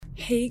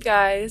Hey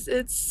guys,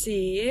 it's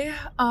C.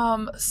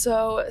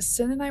 So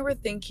Sin and I were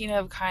thinking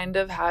of kind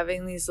of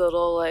having these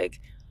little I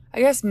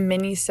guess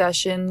mini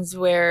sessions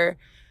where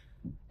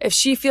if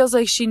she feels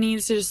like she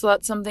needs to just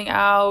let something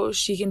out,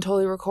 she can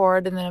totally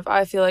record, and then if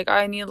I feel like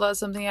I need to let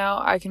something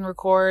out, I can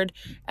record,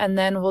 and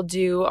then we'll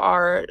do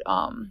our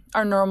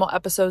normal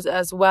episodes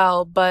as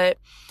well. But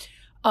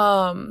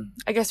I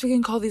guess we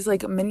can call these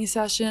like mini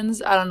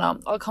sessions. I don't know.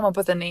 I'll come up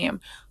with a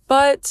name.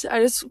 But I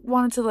just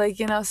wanted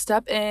to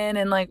step in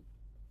and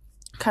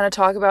kind of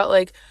talk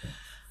about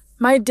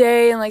my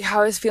day and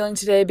how I was feeling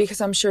today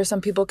because I'm sure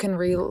some people can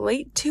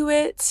relate to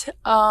it.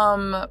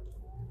 I'm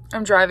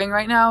driving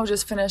right now,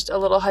 just finished a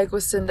little hike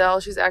with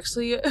Sindel. She's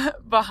actually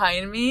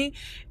behind me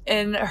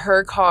in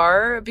her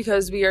car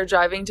because we are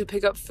driving to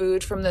pick up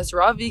food from this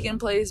raw vegan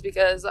place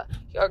because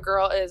your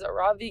girl is a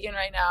raw vegan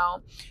right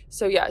now.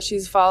 So yeah,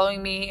 she's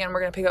following me and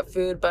we're going to pick up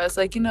food, but it's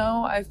I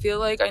feel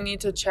like I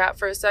need to chat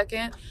for a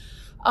second.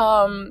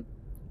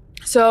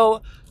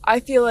 So I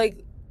feel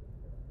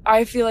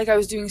like I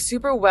was doing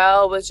super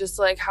well with just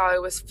how I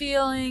was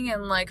feeling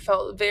and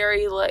felt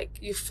very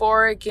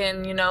euphoric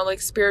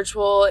and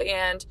spiritual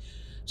and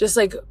just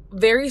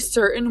very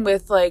certain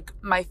with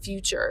my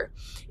future.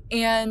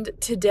 And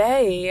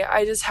today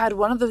I just had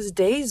one of those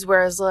days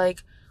where I was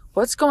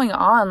what's going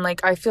on?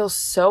 I feel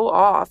so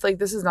off.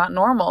 This is not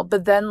normal.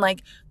 But then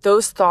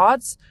those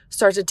thoughts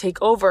start to take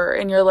over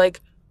and you're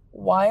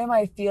why am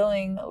I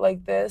feeling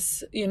like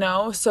this?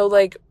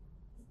 So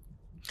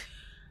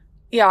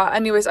yeah,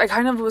 anyways, I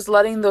kind of was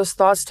letting those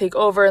thoughts take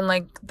over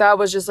and that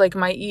was just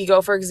my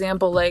ego. For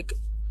example,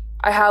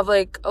 I have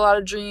a lot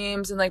of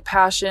dreams and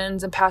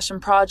passions and passion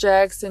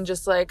projects and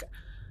just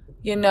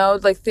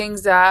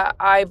things that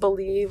I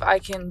believe I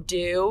can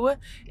do.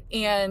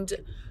 And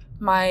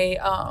my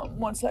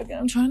one second,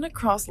 I'm trying to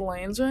cross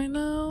lanes right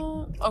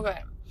now. Okay.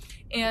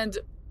 And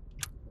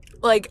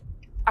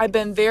I've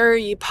been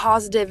very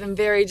positive and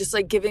very just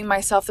giving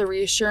myself the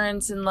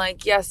reassurance and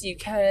yes, you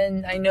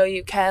can. I know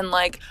you can.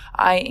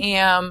 I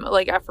am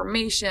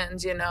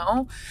affirmations,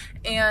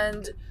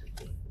 And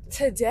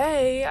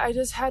today I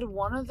just had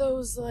one of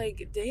those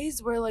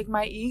days where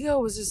my ego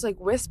was just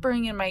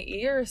whispering in my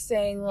ear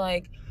saying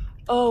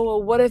oh,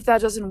 well, what if that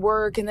doesn't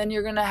work? And then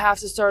you're going to have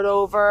to start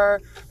over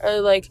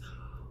or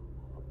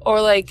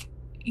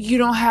you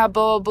don't have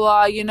blah,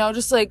 blah, blah,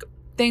 just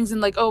things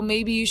and oh,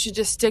 maybe you should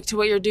just stick to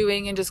what you're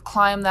doing and just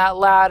climb that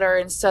ladder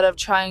instead of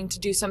trying to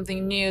do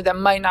something new that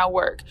might not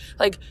work.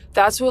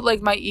 That's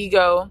what my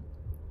ego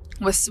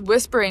was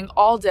whispering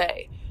all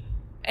day.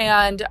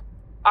 And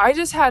I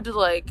just had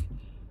to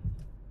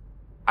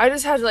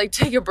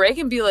take a break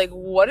and be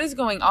what is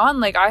going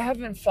on? I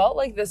haven't felt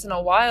like this in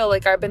a while.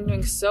 I've been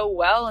doing so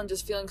well and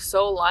just feeling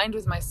so aligned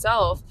with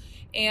myself.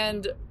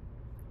 And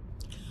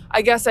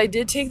I guess I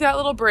did take that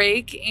little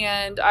break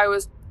and I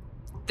was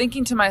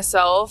thinking to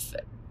myself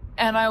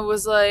and I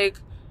was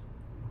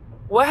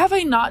what have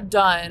I not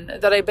done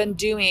that I've been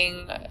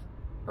doing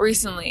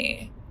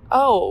recently?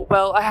 Oh,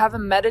 well, I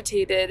haven't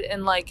meditated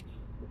in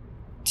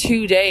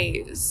 2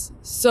 days.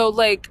 So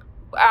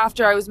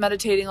after I was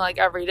meditating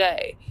every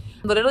day,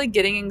 I'm literally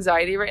getting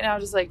anxiety right now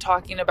just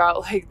talking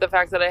about the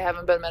fact that I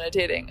haven't been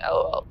meditating.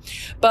 LOL.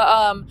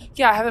 But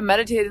yeah, I haven't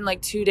meditated in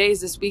 2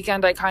 days. This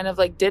weekend I kind of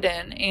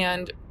didn't,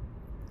 and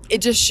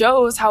it just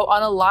shows how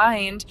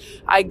unaligned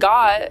I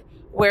got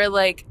where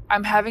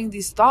I'm having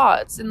these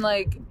thoughts and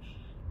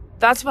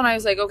that's when I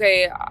was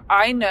okay,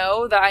 I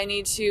know that I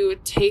need to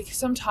take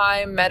some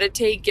time,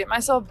 meditate, get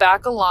myself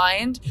back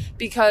aligned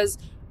because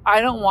I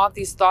don't want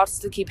these thoughts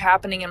to keep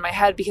happening in my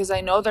head because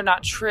I know they're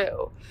not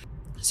true.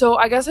 So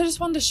I guess I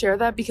just wanted to share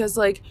that because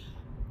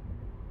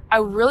I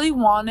really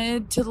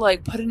wanted to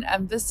put an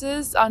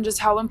emphasis on just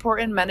how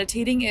important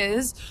meditating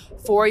is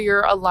for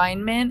your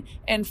alignment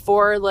and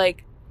for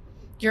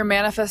your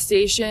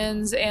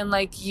manifestations and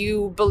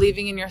you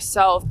believing in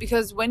yourself,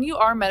 because when you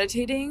are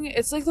meditating,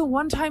 it's the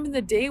one time in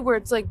the day where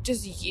it's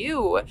just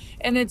you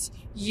and it's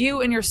you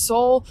and your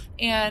soul,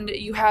 and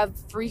you have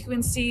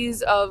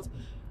frequencies of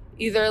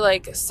either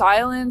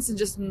silence and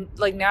just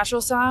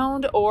natural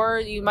sound, or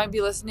you might be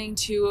listening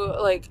to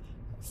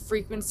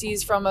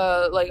frequencies from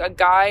a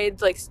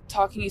guide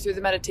talking you through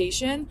the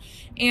meditation,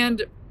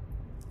 and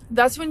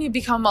that's when you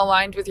become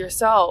aligned with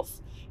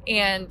yourself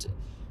and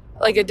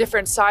a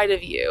different side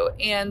of you,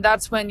 and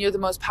that's when you're the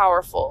most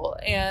powerful.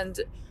 And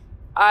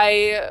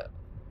I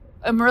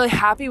am really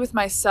happy with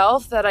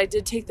myself that I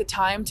did take the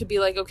time to be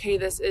okay,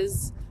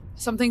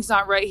 something's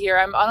not right here.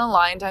 I'm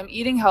unaligned. I'm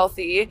eating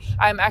healthy.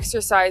 I'm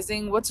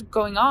exercising. What's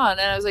going on?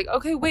 And I was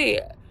okay, wait,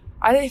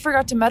 I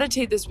forgot to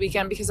meditate this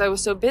weekend because I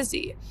was so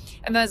busy.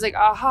 And then I was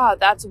aha,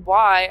 that's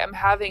why I'm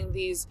having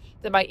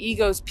that my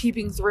ego's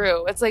peeping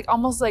through. It's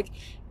almost my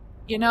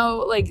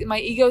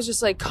ego's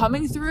just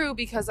coming through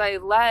because I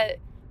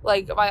let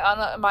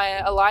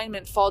my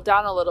alignment fall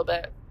down a little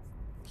bit.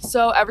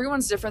 So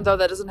everyone's different though.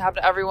 That doesn't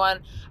happen to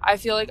everyone. I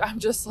feel I'm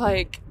just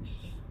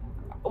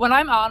when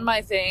I'm on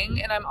my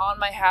thing and I'm on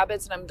my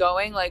habits and I'm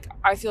going,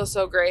 I feel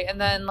so great.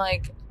 And then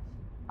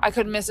I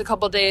could miss a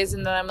couple days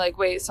and then I'm like,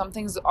 wait,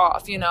 something's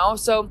off, you know?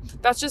 So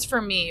that's just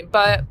for me.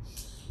 But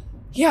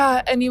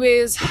yeah,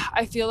 anyways,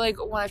 I feel like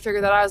when I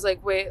figured that out, I was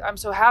like, wait, I'm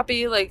so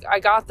happy. Like, I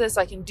got this.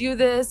 I can do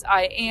this.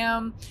 I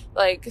am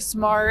like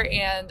smart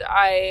and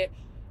I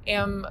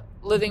am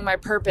living my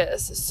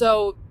purpose.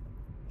 So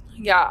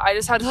yeah, I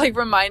just had to like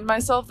remind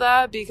myself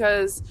that,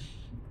 because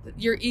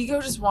your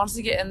ego just wants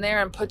to get in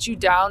there and put you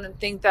down and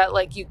think that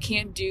like you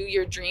can't do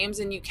your dreams,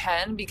 and you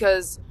can,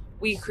 because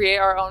we create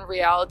our own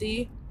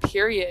reality,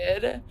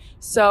 period.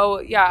 So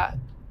yeah,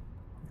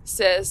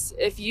 sis,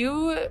 if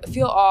you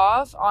feel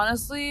off,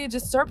 honestly,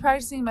 just start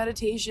practicing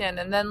meditation,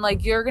 and then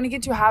like you're gonna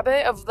get to a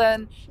habit of,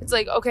 then it's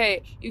like,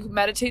 okay, you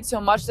meditate so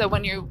much that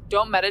when you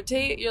don't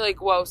meditate, you're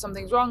like, whoa,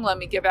 something's wrong, let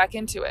me get back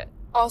into it.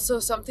 Also,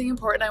 something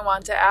important I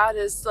want to add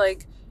is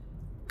like,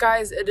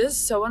 guys, it is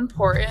so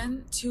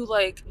important to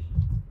like,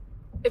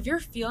 if you're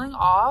feeling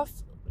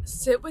off,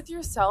 sit with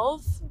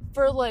yourself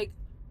for like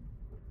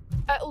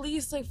at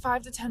least like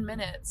 5 to 10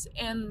 minutes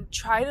and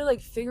try to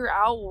like figure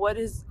out what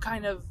is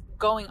kind of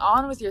going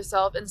on with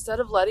yourself,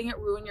 instead of letting it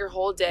ruin your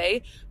whole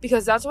day,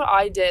 because that's what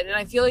I did. And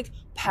I feel like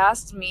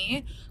past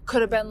me could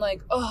have been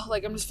like, oh,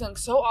 like I'm just feeling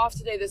so off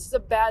today, this is a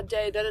bad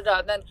day,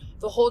 and then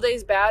the whole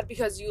day's bad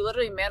because you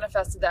literally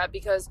manifested that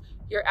because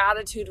your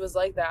attitude was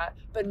like that.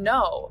 But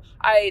no,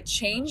 I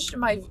changed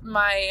my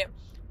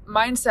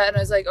mindset, and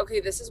I was like,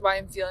 okay, this is why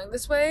I'm feeling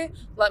this way,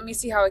 let me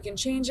see how I can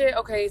change it.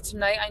 Okay,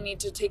 tonight I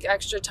need to take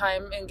extra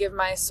time and give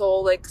my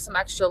soul like some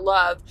extra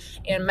love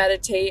and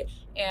meditate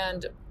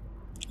and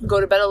go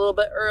to bed a little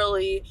bit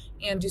early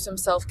and do some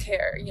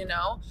self-care, you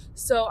know?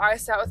 So I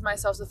sat with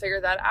myself to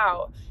figure that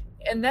out.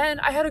 And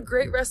then I had a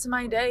great rest of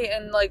my day.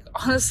 And like,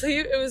 honestly,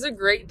 it was a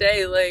great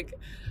day. Like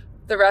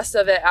the rest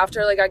of it,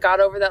 after like I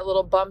got over that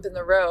little bump in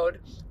the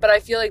road. But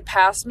I feel like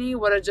past me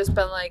would have just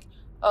been like,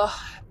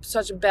 oh,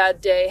 such a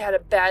bad day, had a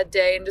bad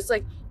day. And just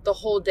like the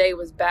whole day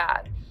was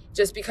bad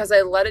just because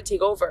I let it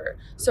take over.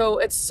 So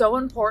it's so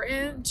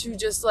important to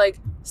just like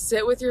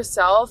sit with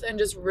yourself and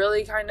just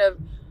really kind of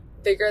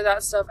figure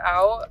that stuff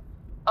out.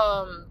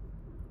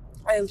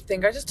 I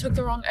think I just took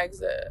the wrong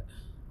exit.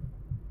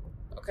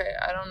 Okay,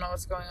 I don't know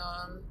what's going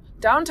on.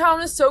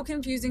 Downtown is so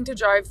confusing to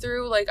drive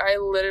through. Like, I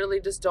literally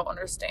just don't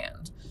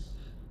understand.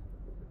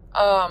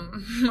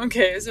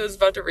 Okay, so it's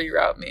about to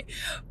reroute me.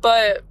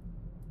 But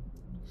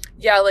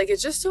yeah, like,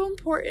 it's just so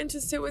important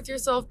to sit with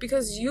yourself,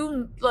 because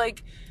you,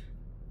 like,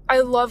 I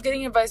love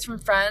getting advice from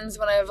friends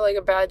when I have like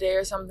a bad day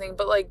or something,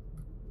 but like,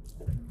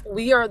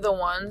 we are the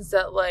ones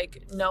that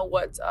like know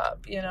what's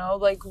up, you know,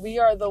 like we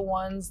are the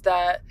ones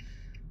that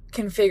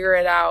can figure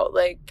it out,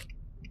 like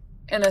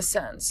in a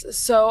sense.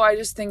 So I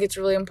just think it's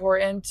really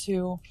important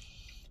to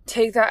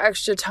take that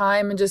extra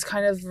time and just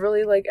kind of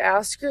really like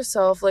ask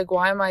yourself, like,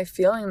 why am I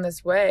feeling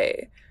this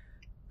way?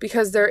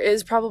 Because there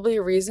is probably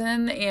a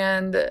reason.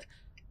 And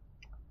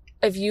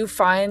if you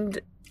find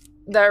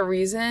that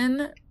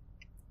reason,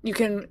 you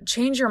can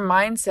change your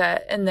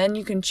mindset, and then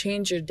you can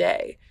change your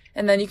day,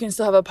 and then you can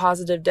still have a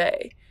positive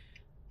day.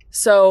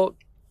 So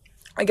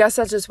I guess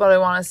that's just what I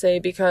want to say,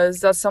 because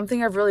that's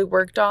something I've really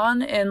worked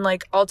on, and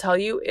like, I'll tell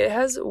you, it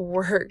has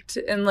worked.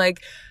 And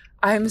like,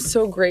 I'm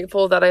so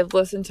grateful that I've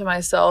listened to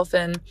myself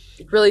and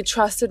really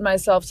trusted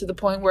myself to the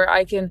point where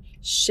I can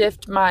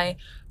shift my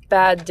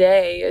bad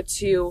day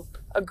to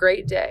a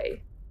great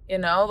day, you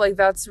know, like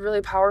that's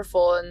really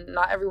powerful, and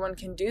not everyone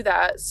can do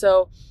that.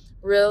 So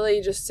really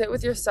just sit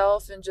with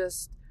yourself and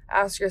just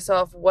ask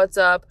yourself, what's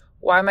up?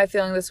 Why am I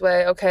feeling this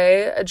way?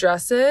 Okay,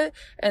 address it.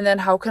 And then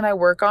how can I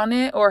work on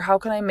it? Or how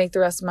can I make the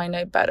rest of my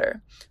night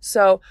better?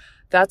 So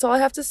that's all I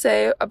have to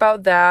say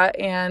about that.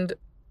 And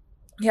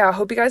yeah, I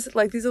hope you guys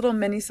like these little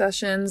mini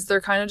sessions. They're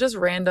kind of just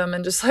random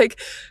and just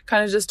like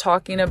kind of just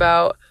talking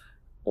about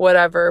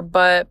whatever.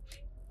 But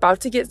about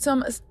to get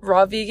some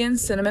raw vegan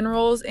cinnamon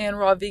rolls and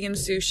raw vegan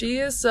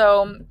sushi.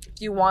 So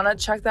if you want to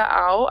check that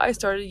out, I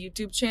started a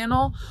YouTube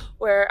channel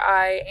where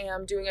I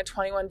am doing a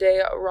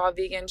 21-day raw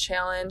vegan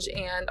challenge,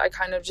 and I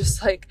kind of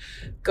just like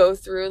go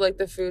through like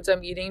the foods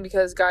I'm eating,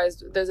 because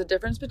guys, there's a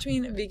difference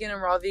between vegan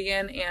and raw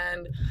vegan,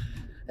 and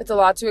it's a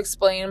lot to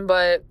explain,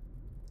 but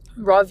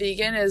raw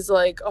vegan is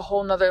like a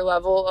whole nother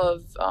level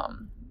of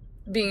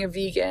being a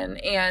vegan,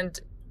 and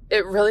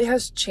it really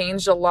has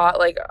changed a lot,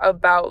 like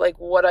about like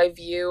what I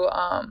view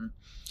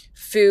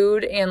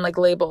food and like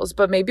labels.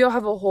 But maybe I'll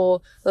have a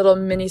whole little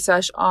mini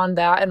sesh on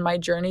that and my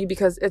journey,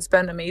 because it's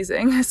been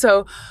amazing.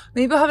 So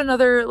maybe I'll have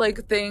another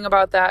like thing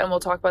about that, and we'll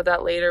talk about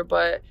that later.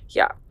 But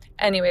yeah,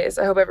 anyways,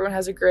 I hope everyone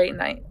has a great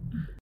night.